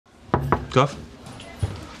Gov?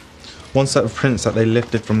 One set of prints that they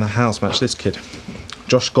lifted from the house match this kid.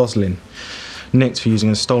 Josh Goslin. Nicked for using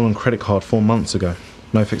a stolen credit card 4 months ago.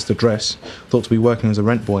 No fixed address. Thought to be working as a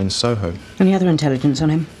rent boy in Soho. Any other intelligence on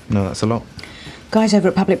him? No, that's a lot. Guys over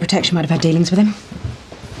at Public Protection might have had dealings with him.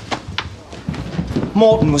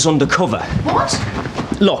 Morton was undercover.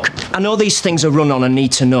 What? Look, I know these things are run on a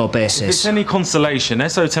need-to-know basis. If it's any consolation,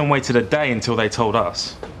 SO10 waited a day until they told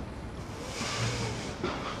us.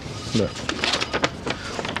 Look.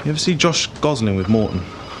 You ever see Josh Goslin with Morton?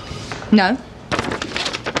 No.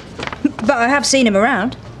 But I have seen him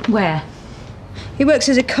around. Where? He works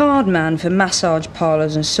as a card man for massage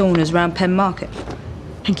parlours and saunas around Penn Market.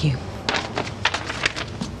 Thank you.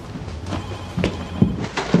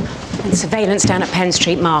 And surveillance down at Penn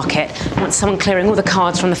Street Market. I want someone clearing all the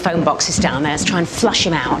cards from the phone boxes down there. Let's try and flush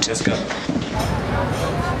him out. Let's go.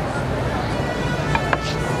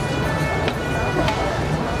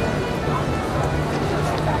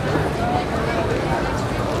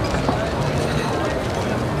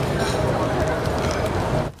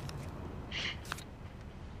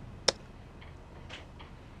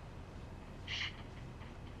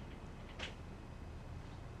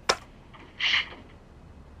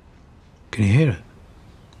 Can you hear it?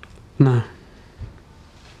 No.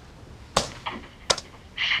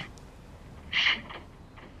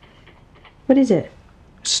 What is it?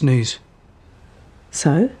 Sneeze.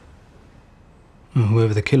 So? Well,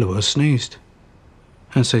 whoever the killer was sneezed.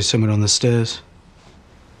 I'd say somewhere on the stairs.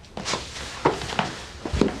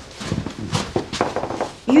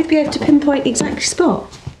 You'd be able to pinpoint the exact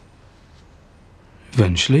spot?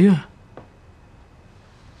 Eventually, yeah.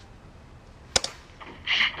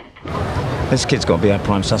 This kid's got to be our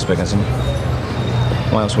prime suspect, hasn't he?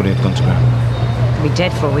 Why else would he have gone to ground? Could be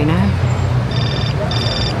dead for all we know.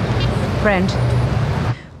 Friend?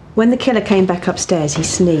 When the killer came back upstairs, he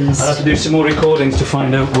sneezed. I'll have to do some more recordings to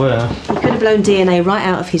find out where. He could have blown DNA right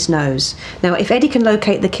out of his nose. Now, if Eddie can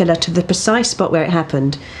locate the killer to the precise spot where it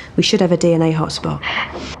happened, we should have a DNA hotspot.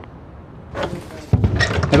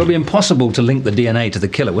 It'll be impossible to link the DNA to the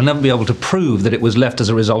killer. We'll never be able to prove that it was left as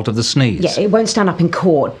a result of the sneeze. Yeah, it won't stand up in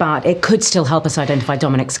court, but it could still help us identify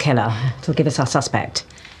Dominic's killer. It'll give us our suspect.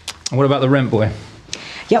 And what about the rent boy?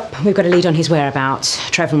 Yep, we've got a lead on his whereabouts.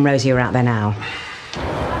 Trevor and Rosie are out there now.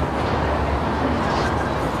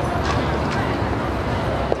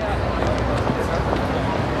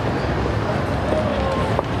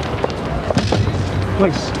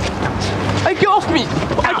 Please. Hey, get off me!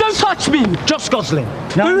 Hey, don't touch me! Josh Gosling.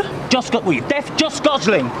 No? Who? Josh Were you deaf? Josh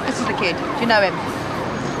Gosling. This is the kid. Do you know him?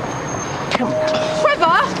 Come on.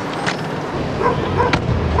 Trevor!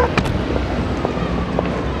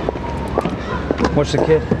 What's the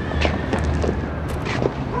kid?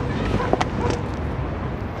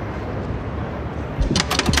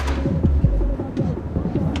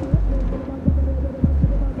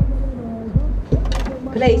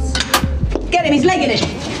 Police. Get him, he's legging it.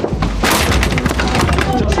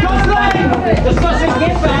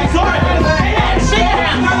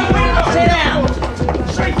 Sit down!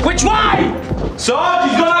 Which way? Sarge,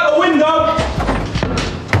 he's gone out the window!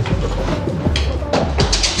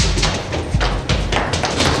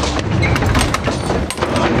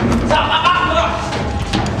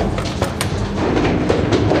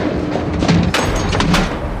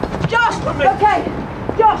 Josh! Okay!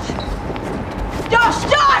 Josh! Josh!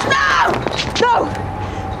 Josh! No! No!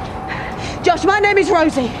 Josh, my name is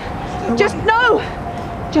Rosie. Just no!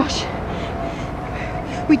 Josh.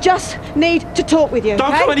 We just need to talk with you. Don't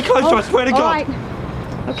okay? come any closer, I swear to God. All right.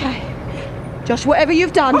 Okay. Josh, whatever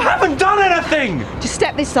you've done. I haven't done anything! Just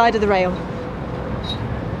step this side of the rail.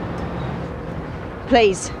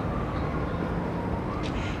 Please.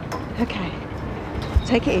 Okay.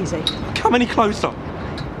 Take it easy. Come any closer.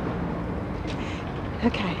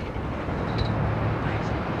 Okay.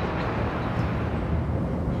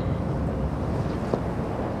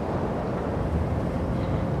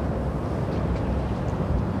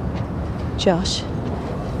 Josh,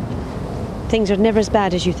 things are never as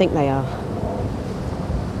bad as you think they are.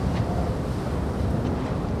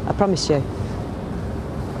 I promise you.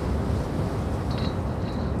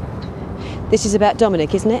 This is about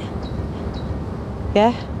Dominic, isn't it?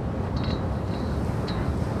 Yeah?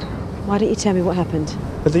 Why don't you tell me what happened?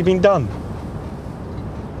 Has he been done?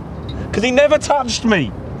 Because he never touched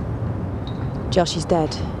me. Josh is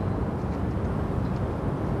dead.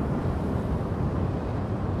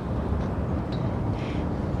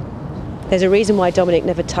 There's a reason why Dominic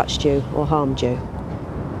never touched you or harmed you.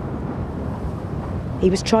 He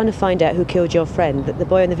was trying to find out who killed your friend, the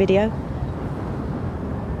boy in the video.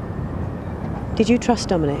 Did you trust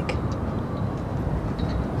Dominic?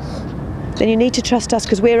 Then you need to trust us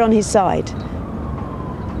because we're on his side.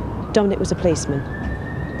 Dominic was a policeman.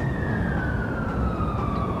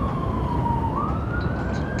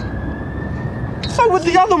 So was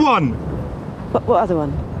the other one! What other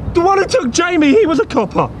one? The one who took Jamie, he was a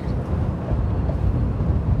copper!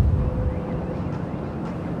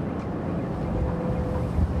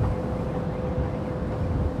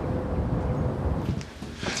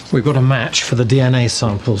 We've got a match for the DNA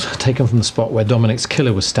samples taken from the spot where Dominic's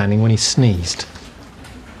killer was standing when he sneezed.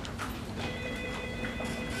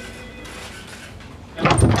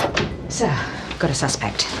 Sir, got a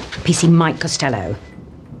suspect. PC Mike Costello.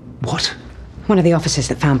 What? One of the officers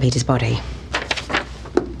that found Peter's body.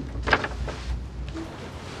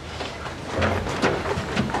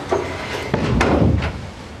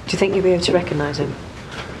 Do you think you'll be able to recognise him?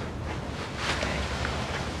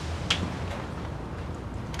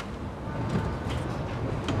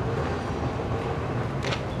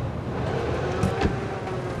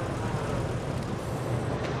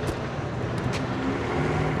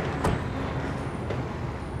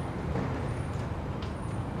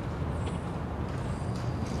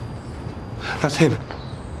 That's him.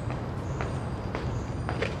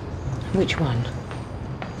 Which one?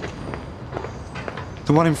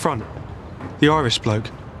 The one in front. The Irish bloke.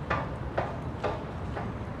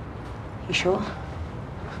 You sure?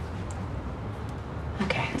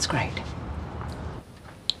 Okay, that's great.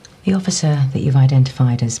 The officer that you've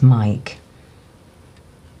identified as Mike,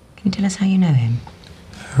 can you tell us how you know him?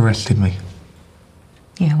 Arrested me.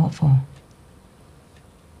 Yeah, what for?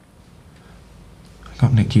 I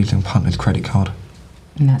got Nick using Punter's credit card.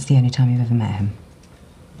 And that's the only time you've ever met him?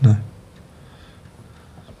 No.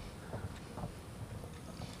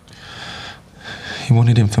 He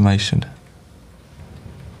wanted information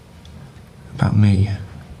about me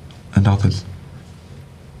and others.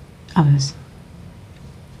 Others?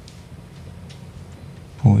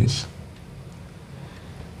 Boys.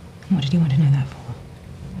 What did you want to know that for?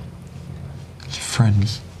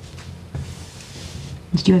 Friends.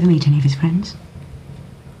 Did you ever meet any of his friends?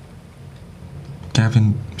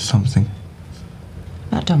 Gavin something.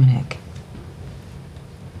 About Dominic?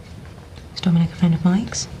 Is Dominic a friend of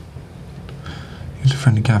Mike's? He was a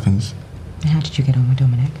friend of Gavin's. And how did you get on with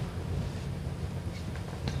Dominic?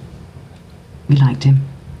 You liked him?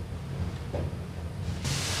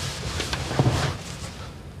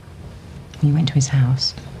 You went to his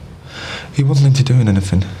house? He wasn't into doing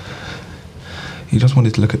anything. He just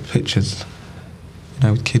wanted to look at pictures, you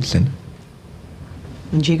know, with kids in.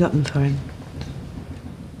 And you got them for him?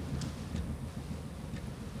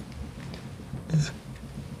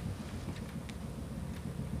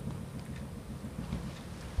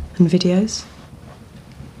 And videos?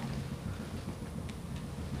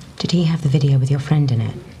 Did he have the video with your friend in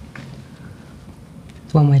it?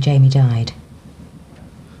 The one where Jamie died?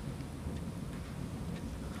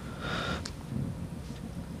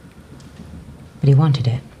 But he wanted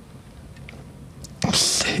it. I'm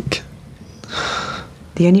sick.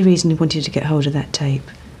 The only reason he wanted to get hold of that tape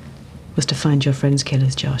was to find your friend's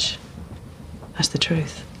killers, Josh. That's the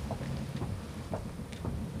truth.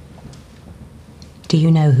 Do you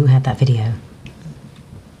know who had that video?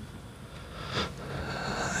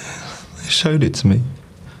 They showed it to me.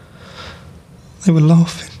 They were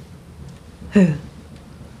laughing. Who?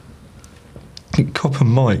 Copper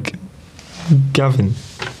Mike. Gavin.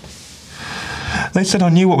 They said I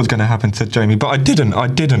knew what was going to happen to Jamie, but I didn't.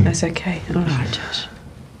 That's okay. All right, Josh.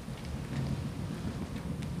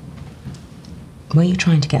 Were you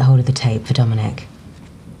trying to get hold of the tape for Dominic?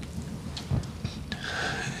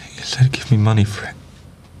 He said he'd give me money for it.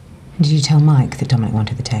 Did you tell Mike that Dominic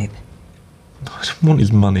wanted the tape? I didn't want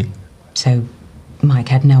his money. So Mike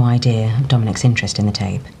had no idea of Dominic's interest in the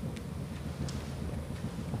tape?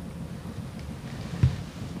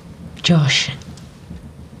 Josh,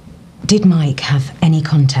 did Mike have any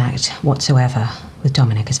contact whatsoever with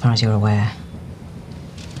Dominic as far as you're aware?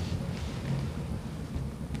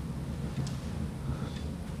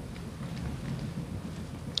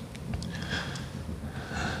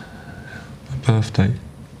 My birthday.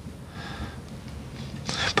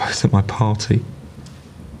 Both at my party.